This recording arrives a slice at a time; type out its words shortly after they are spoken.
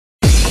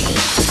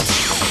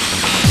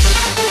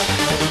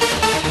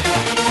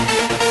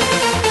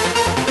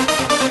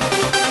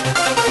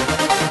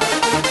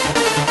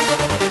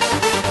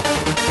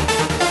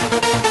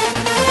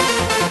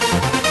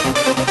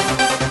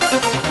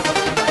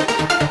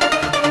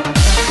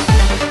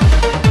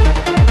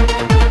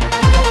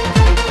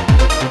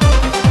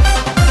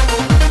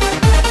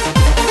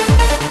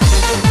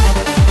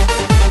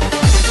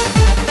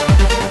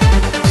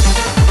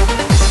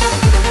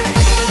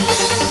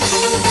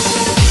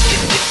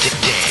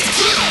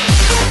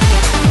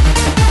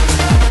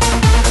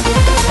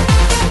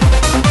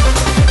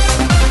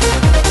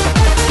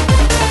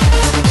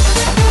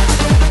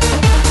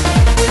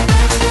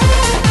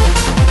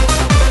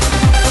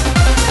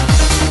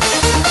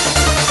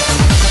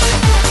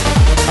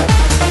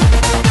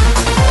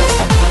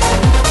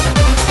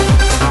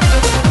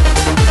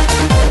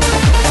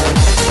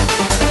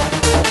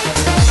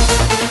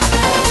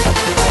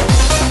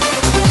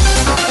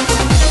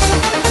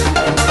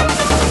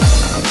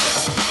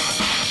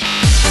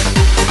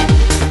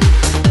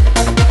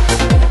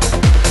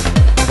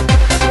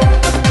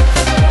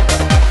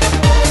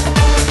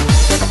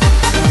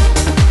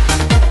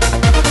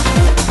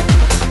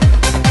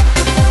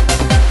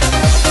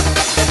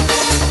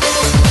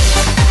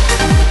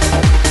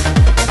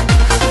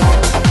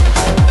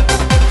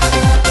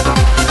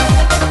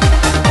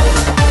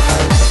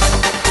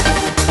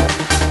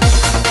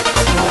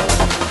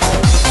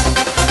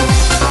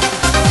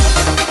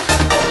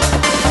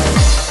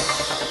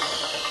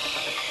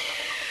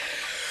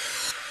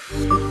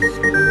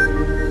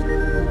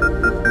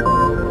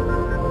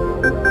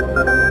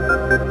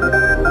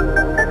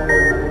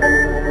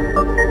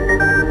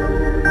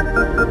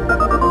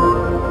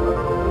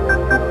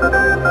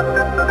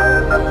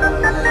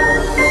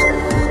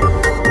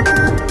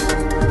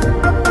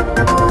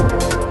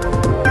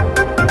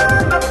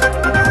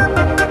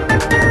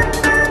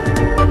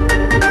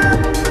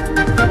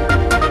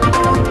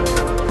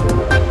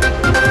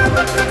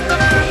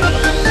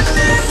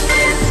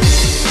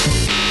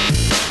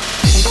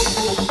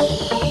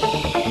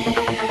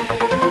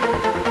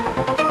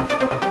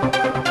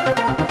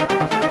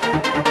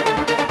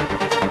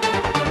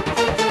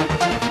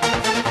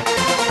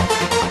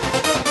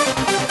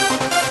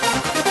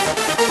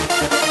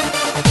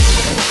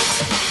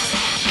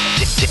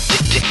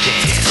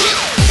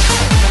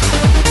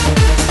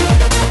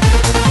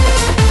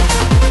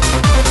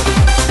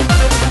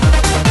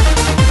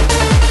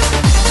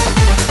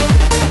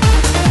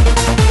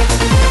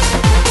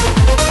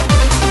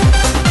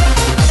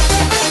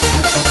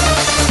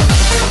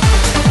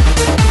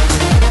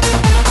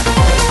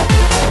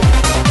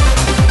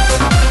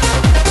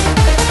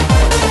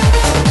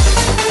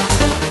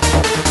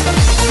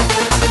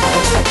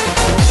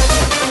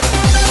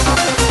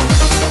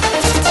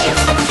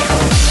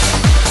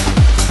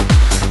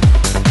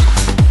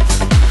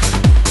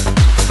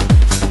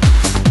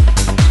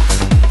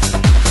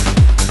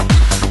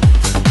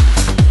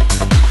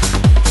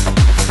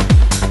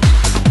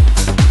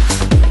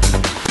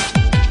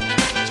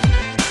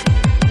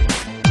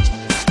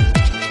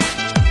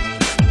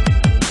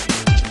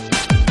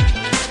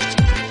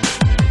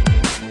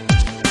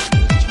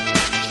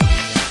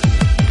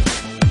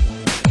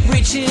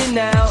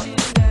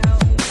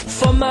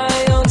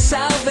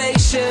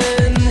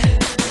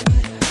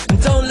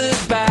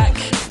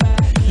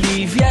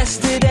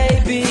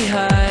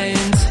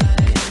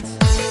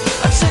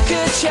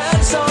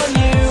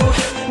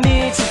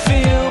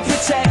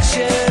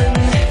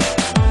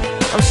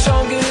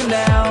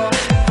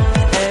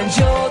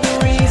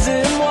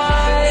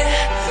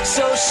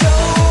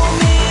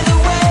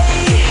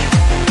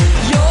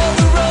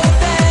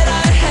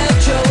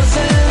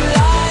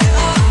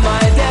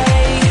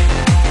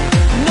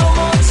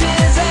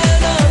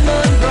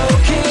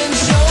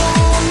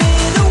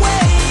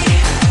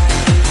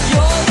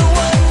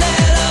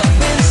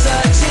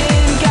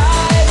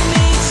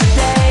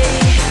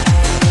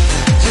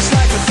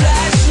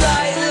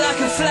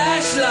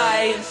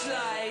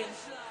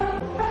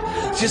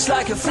Just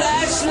like a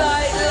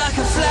flashlight, like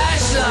a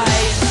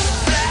flashlight.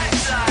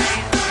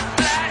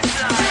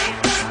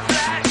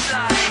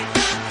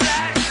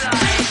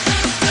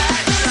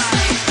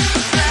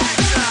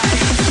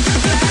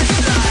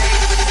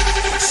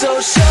 So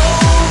show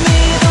me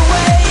the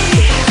way.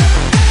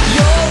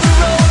 You're the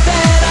road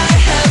that I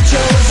have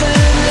chosen.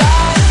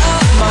 Light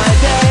up my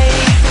day.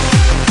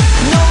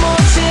 No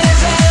more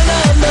tears and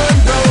I'm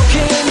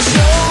unbroken.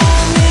 Show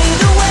me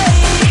the way.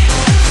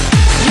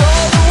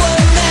 You're the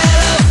one that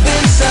I've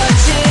been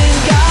searching.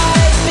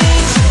 Guide me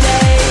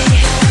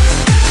today.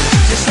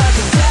 Just like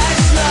a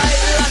flashlight,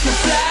 like a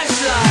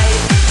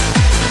flashlight.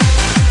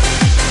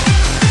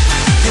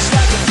 Just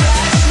like a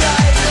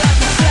flashlight, like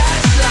a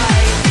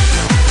flashlight.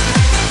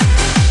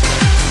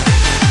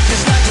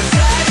 Just like a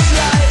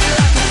flashlight,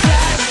 like a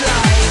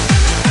flashlight.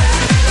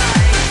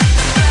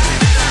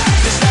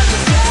 Just like a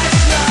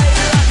flashlight,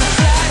 like a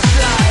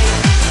flashlight.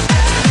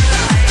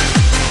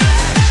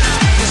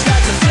 Just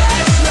like a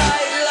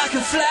flashlight, like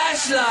a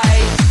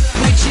flashlight.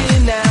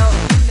 Reaching out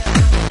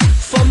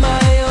for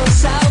my own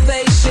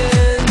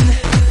salvation.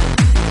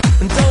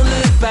 And don't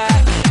look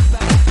back,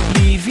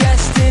 leave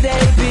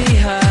yesterday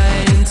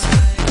behind.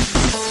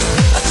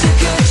 I took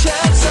a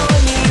chance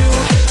on you,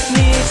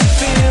 need to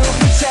feel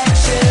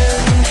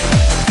protection.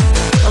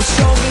 I'm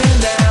stronger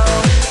now,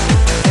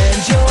 and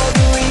you're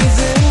the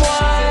reason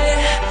why.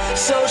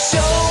 So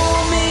show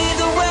me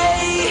the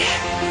way.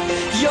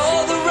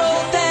 You're the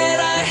road that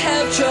I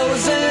have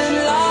chosen.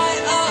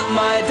 Light up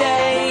my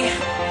day.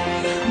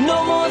 No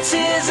more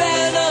tears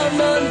and I'm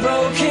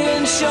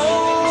unbroken.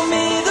 Show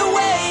me the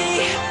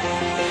way.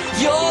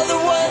 You're the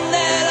one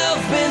that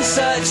I've been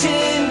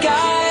searching.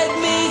 Guide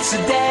me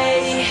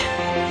today.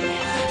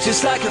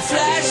 Just like a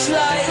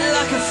flashlight,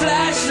 like a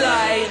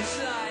flashlight.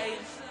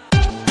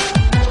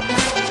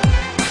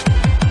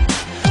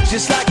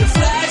 Just like a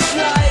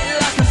flashlight,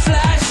 like a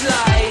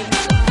flashlight.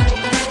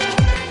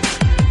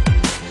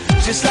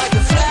 Just like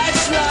a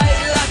flashlight,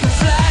 like a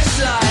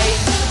flashlight.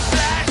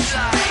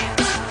 Flashlight,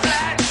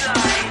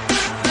 flashlight,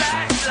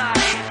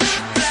 flashlight,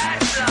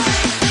 flashlight,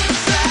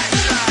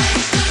 flashlight,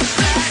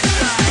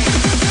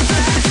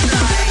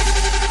 flashlight.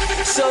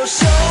 So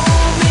show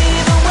me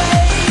the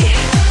way.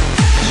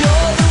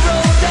 You're the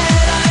road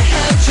that I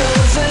have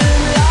chosen.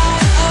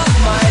 Light up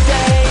my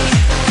day.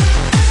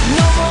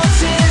 No more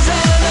tears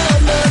and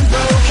I'm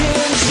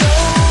unbroken.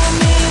 Show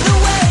me the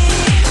way.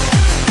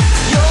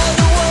 You're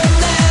the one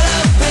that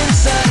I've been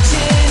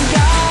searching.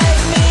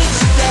 Guide me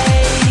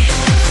today.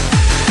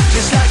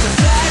 Just like a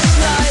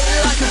flashlight,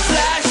 like a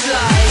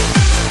flashlight.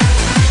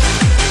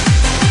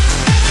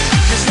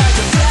 Just like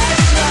a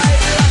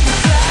flashlight, like a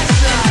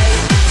flashlight.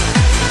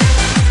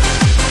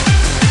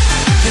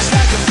 Just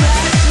like a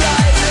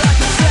flashlight,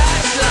 like a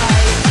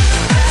flashlight.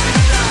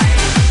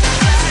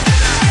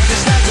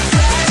 Just like a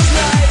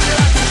flashlight,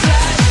 like a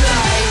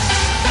flashlight.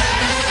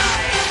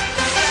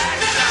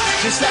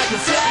 Just like a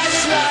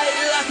flashlight,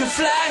 like a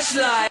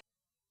flashlight.